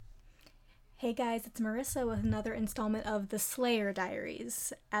Hey guys, it's Marissa with another installment of The Slayer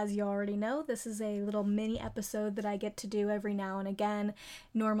Diaries. As you already know, this is a little mini episode that I get to do every now and again.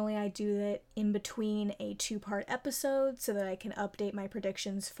 Normally I do it in between a two-part episode so that I can update my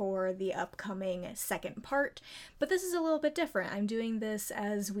predictions for the upcoming second part, but this is a little bit different. I'm doing this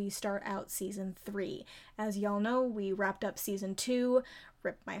as we start out season 3. As y'all know, we wrapped up season 2,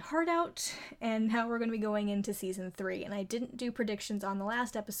 ripped my heart out, and now we're going to be going into season 3. And I didn't do predictions on the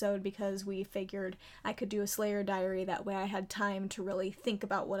last episode because we figured I could do a Slayer diary, that way I had time to really think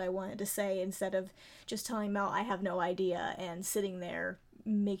about what I wanted to say instead of just telling Mel I have no idea and sitting there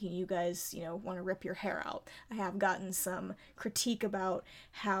making you guys, want to rip your hair out. I have gotten some critique about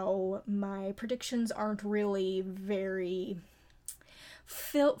how my predictions aren't really very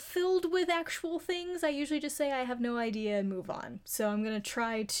filled with actual things. I usually just say I have no idea and move on. So I'm going to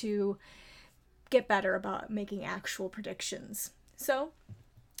try to get better about making actual predictions. So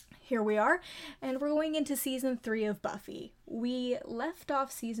here we are, and we're going into season 3 of Buffy. We left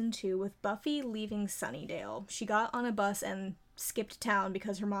off season 2 with Buffy leaving Sunnydale. She got on a bus and skipped town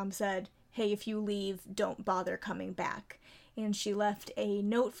because her mom said, "Hey, if you leave, don't bother coming back." And she left a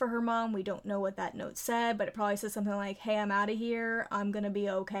note for her mom. We don't know what that note said, but it probably says something like, "Hey, I'm out of here. I'm gonna be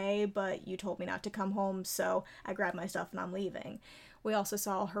okay, but you told me not to come home, so I grabbed my stuff and I'm leaving." We also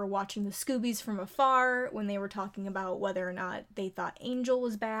saw her watching the Scoobies from afar when they were talking about whether or not they thought Angel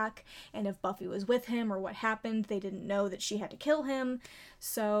was back and if Buffy was with him or what happened. They didn't know that she had to kill him.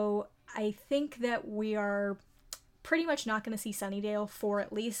 So I think that we are pretty much not going to see Sunnydale for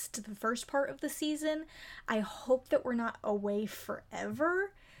at least the first part of the season. I hope that we're not away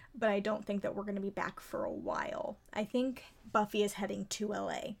forever, but I don't think that we're going to be back for a while. I think Buffy is heading to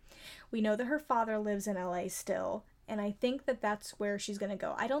LA. We know that her father lives in LA still, and I think that that's where she's going to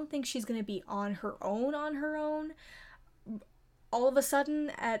go. I don't think she's going to be on her own. All of a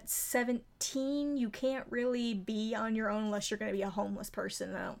sudden, at 17, you can't really be on your own unless you're going to be a homeless person,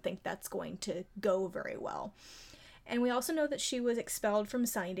 and I don't think that's going to go very well. And we also know that she was expelled from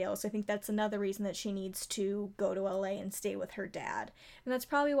Sunnydale, so I think that's another reason that she needs to go to LA and stay with her dad. And that's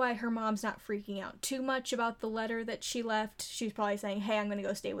probably why her mom's not freaking out too much about the letter that she left. She's probably saying, "Hey, I'm going to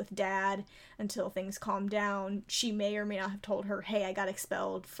go stay with dad until things calm down." She may or may not have told her, "Hey, I got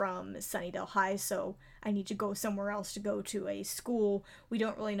expelled from Sunnydale High, so I need to go somewhere else to go to a school." We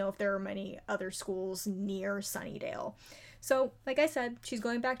don't really know if there are many other schools near Sunnydale. So, like I said, she's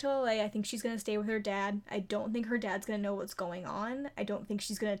going back to LA. I think she's going to stay with her dad. I don't think her dad's going to know what's going on. I don't think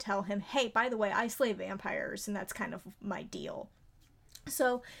she's going to tell him, "Hey, by the way, I slay vampires," and that's kind of my deal.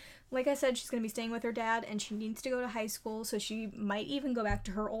 So, like I said, she's going to be staying with her dad, and she needs to go to high school, so she might even go back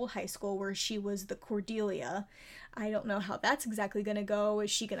to her old high school where she was the Cordelia. I don't know how that's exactly going to go. Is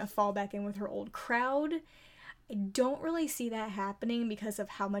she going to fall back in with her old crowd? I don't really see that happening because of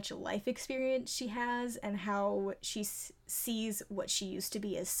how much life experience she has and how she sees what she used to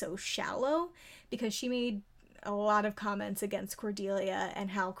be as so shallow, because she made a lot of comments against Cordelia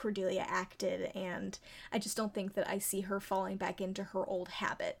and how Cordelia acted, and I just don't think that I see her falling back into her old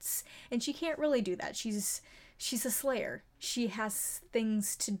habits. And she can't really do that. She's a Slayer. She has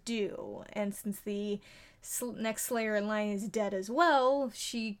things to do, and since the next Slayer in line is dead as well,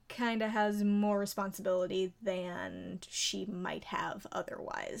 she kind of has more responsibility than she might have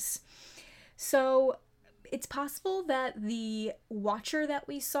otherwise. So it's possible that the Watcher that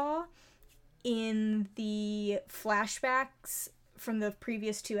we saw in the flashbacks from the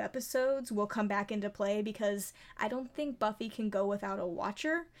previous 2 episodes will come back into play, because I don't think Buffy can go without a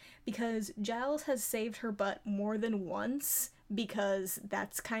Watcher, because Giles has saved her butt more than once, because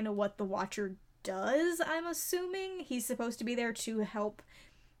that's kind of what the Watcher does, I'm assuming. He's supposed to be there to help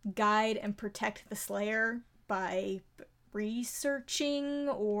guide and protect the Slayer by researching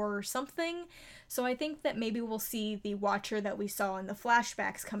or something. So I think that maybe we'll see the Watcher that we saw in the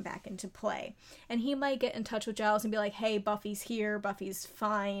flashbacks come back into play. And he might get in touch with Giles and be like, "Hey, Buffy's here, Buffy's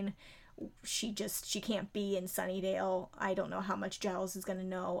fine. She can't be in Sunnydale." I don't know how much Giles is going to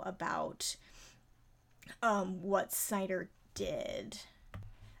know about what Snyder did.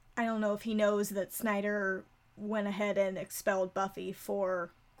 I don't know if he knows that Snyder went ahead and expelled Buffy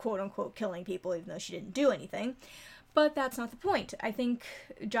for quote-unquote killing people, even though she didn't do anything. But that's not the point. I think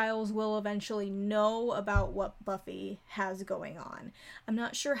Giles will eventually know about what Buffy has going on. I'm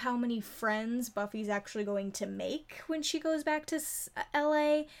not sure how many friends Buffy's actually going to make when she goes back to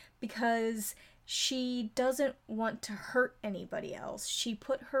LA, because she doesn't want to hurt anybody else. She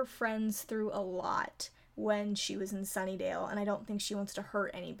put her friends through a lot when she was in Sunnydale, and I don't think she wants to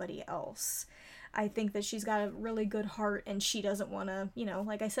hurt anybody else. I think that she's got a really good heart, and she doesn't want to,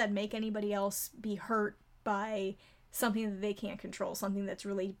 like I said, make anybody else be hurt by something that they can't control, something that's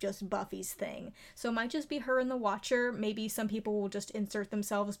really just Buffy's thing. So it might just be her and the Watcher. Maybe some people will just insert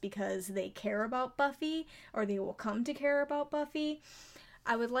themselves because they care about Buffy, or they will come to care about Buffy.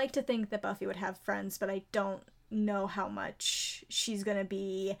 I would like to think that Buffy would have friends, but I don't know how much she's gonna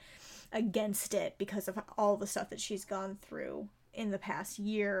be against it because of all the stuff that she's gone through in the past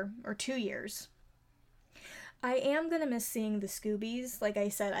year or 2 years. I am gonna miss seeing the Scoobies. Like I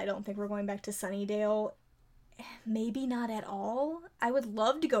said, I don't think we're going back to Sunnydale. Maybe not at all. I would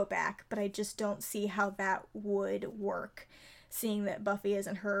love to go back, but I just don't see how that would work, seeing that Buffy is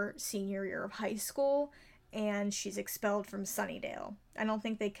in her senior year of high school and she's expelled from Sunnydale. I don't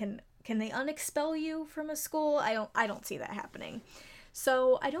think they can they unexpel you from a school? I don't see that happening.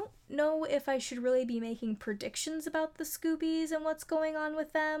 So I don't know if I should really be making predictions about the Scoobies and what's going on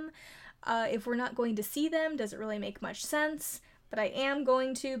with them. If we're not going to see them, does it really make much sense? But I am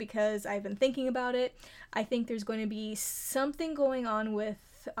going to, because I've been thinking about it. I think there's going to be something going on with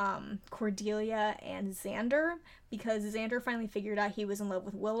Cordelia and Xander, because Xander finally figured out he was in love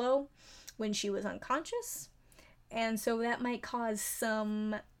with Willow when she was unconscious. And so that might cause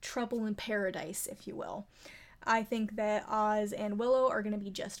some trouble in paradise, if you will. I think that Oz and Willow are going to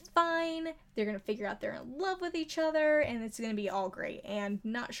be just fine. They're going to figure out they're in love with each other, and it's going to be all great. And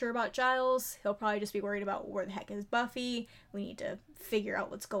not sure about Giles. He'll probably just be worried about where the heck is Buffy. We need to figure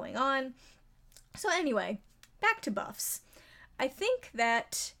out what's going on. So anyway, back to Buffs. I think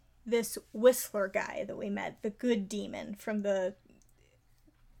that this Whistler guy that we met, the good demon from the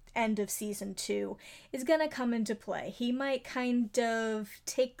end of season 2, is going to come into play. He might kind of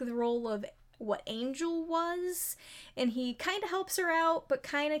take the role of what Angel was, and he kind of helps her out but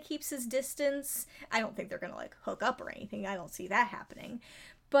kind of keeps his distance. I don't think they're gonna like hook up or anything. I don't see that happening,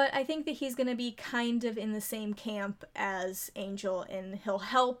 but I think that he's gonna be kind of in the same camp as Angel, and he'll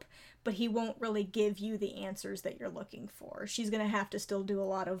help, but he won't really give you the answers that you're looking for. She's gonna have to still do a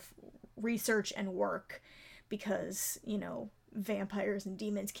lot of research and work because, you know, vampires and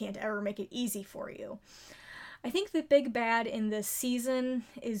demons can't ever make it easy for you. I think the big bad in this season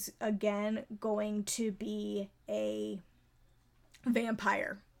is, again, going to be a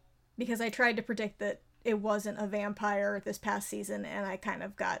vampire. Because I tried to predict that it wasn't a vampire this past season, and I kind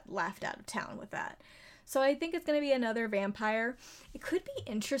of got laughed out of town with that. So I think it's going to be another vampire. It could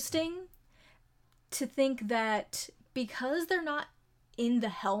be interesting to think that because they're not in the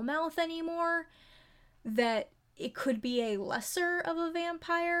Hellmouth anymore, that it could be a lesser of a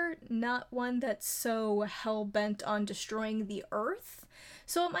vampire, not one that's so hell-bent on destroying the earth.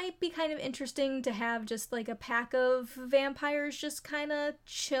 So it might be kind of interesting to have just like a pack of vampires just kind of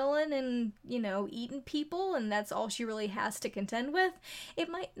chilling and, you know, eating people, and that's all she really has to contend with. It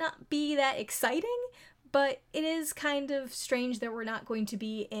might not be that exciting, but it is kind of strange that we're not going to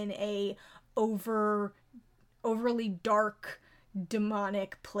be in a overly dark,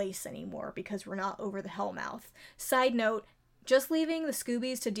 demonic place anymore because we're not over the Hellmouth. Side note, just leaving the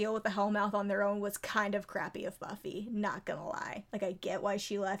Scoobies to deal with the Hellmouth on their own was kind of crappy of Buffy, not gonna lie. Like, I get why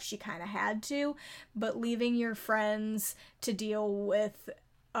she left, she kind of had to, but leaving your friends to deal with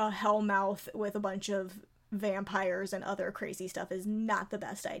a Hellmouth with a bunch of vampires and other crazy stuff is not the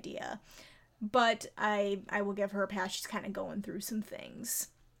best idea. But I will give her a pass, she's kind of going through some things.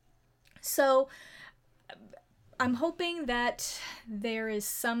 So I'm hoping that there is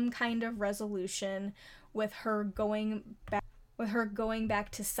some kind of resolution with her going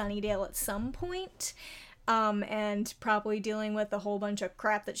back to Sunnydale at some point, and probably dealing with a whole bunch of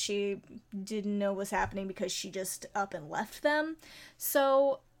crap that she didn't know was happening because she just up and left them.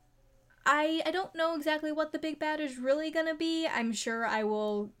 So I don't know exactly what the big bad is really gonna be. I'm sure I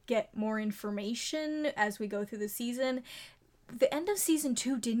will get more information as we go through the season. The end of season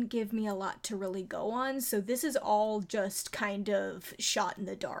 2 didn't give me a lot to really go on, so this is all just kind of shot in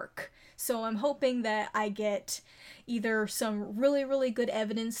the dark. So I'm hoping that I get either some really, really good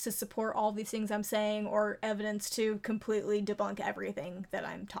evidence to support all these things I'm saying, or evidence to completely debunk everything that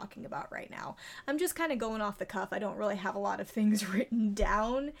I'm talking about right now. I'm just kind of going off the cuff. I don't really have a lot of things written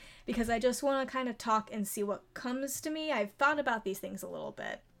down, because I just want to kind of talk and see what comes to me. I've thought about these things a little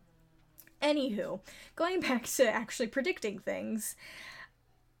bit. Anywho, going back to actually predicting things,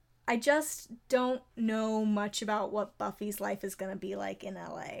 I just don't know much about what Buffy's life is going to be like in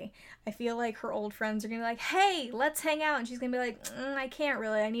LA. I feel like her old friends are going to be like, hey, let's hang out. And she's going to be like, I can't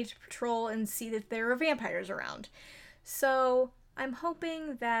really. I need to patrol and see that there are vampires around. So I'm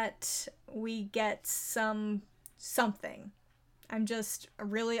hoping that we get something. I'm just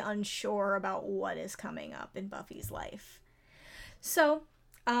really unsure about what is coming up in Buffy's life. So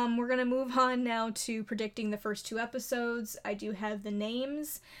we're going to move on now to predicting the first 2 episodes. I do have the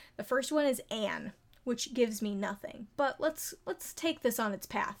names. The first one is Anne. which gives me nothing. But let's take this on its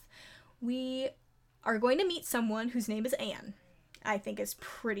path. We are going to meet someone whose name is Anne. I think is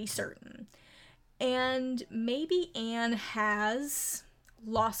pretty certain. And maybe Anne has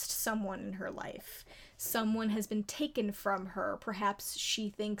lost someone in her life. Someone has been taken from her. Perhaps she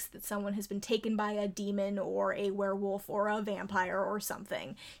thinks that someone has been taken by a demon or a werewolf or a vampire or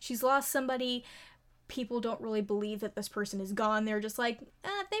something. She's lost somebody. People don't really believe that this person is gone. They're just like,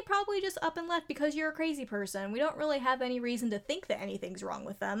 they probably just up and left because you're a crazy person. We don't really have any reason to think that anything's wrong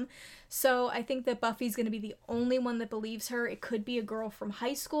with them. So I think that Buffy's going to be the only one that believes her. It could be a girl from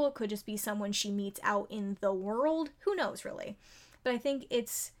high school. It could just be someone she meets out in the world. Who knows, really? But I think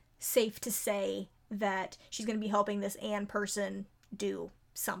it's safe to say that she's going to be helping this Anne person do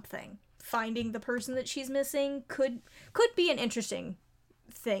something. Finding the person that she's missing could be an interesting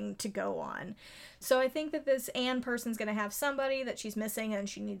thing to go on. So I think that this Anne person's going to have somebody that she's missing, and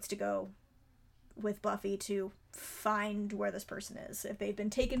she needs to go with Buffy to find where this person is. If they've been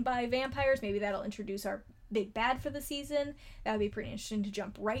taken by vampires, maybe that'll introduce our big bad for the season. That would be pretty interesting to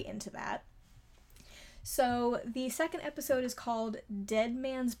jump right into that. So the second episode is called Dead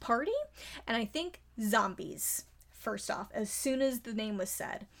Man's Party, and I think zombies, first off, as soon as the name was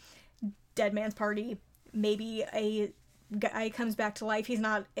said. Dead Man's Party, maybe a guy comes back to life. He's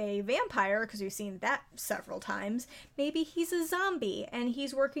not a vampire, because we've seen that several times. Maybe he's a zombie, and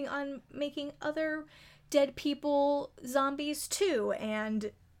he's working on making other dead people zombies too, and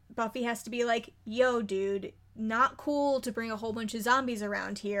Buffy has to be like, yo, dude, not cool to bring a whole bunch of zombies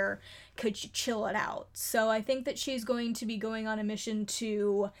around here. Could you chill it out? So I think that she's going to be going on a mission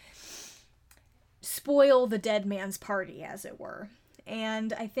to spoil the dead man's party, as it were.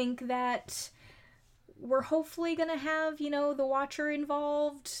 And I think that we're hopefully gonna have, the Watcher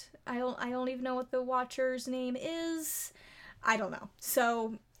involved. I don't even know what the Watcher's name is. I don't know.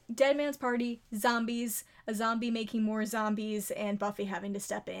 So, Dead Man's Party, zombies, a zombie making more zombies, and Buffy having to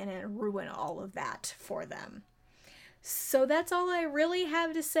step in and ruin all of that for them. So that's all I really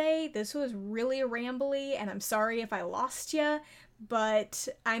have to say. This was really rambly, and I'm sorry if I lost you, but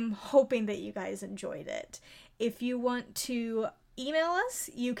I'm hoping that you guys enjoyed it. If you want to email us,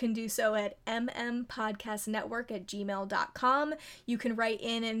 you can do so at mmpodcastnetwork@gmail.com. You can write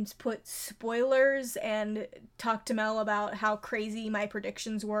in and put spoilers and talk to Mel about how crazy my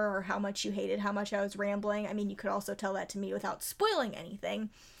predictions were, or how much you hated how much I was rambling. I mean, you could also tell that to me without spoiling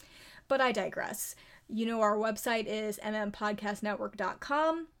anything, but I digress. Our website is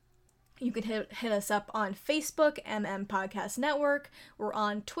mmpodcastnetwork.com. You can hit us up on Facebook, MM Podcast Network. We're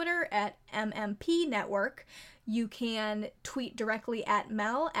on Twitter at MMP Network. You can tweet directly at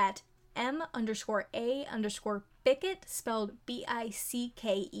Mel at M_A_Bickett, spelled Bicket.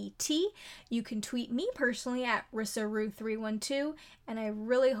 You can tweet me personally at Rissaru312, and I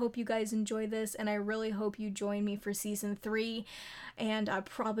really hope you guys enjoy this, and I really hope you join me for season 3, and I'll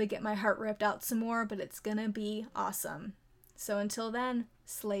probably get my heart ripped out some more, but it's gonna be awesome. So until then,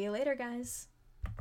 slay you later, guys.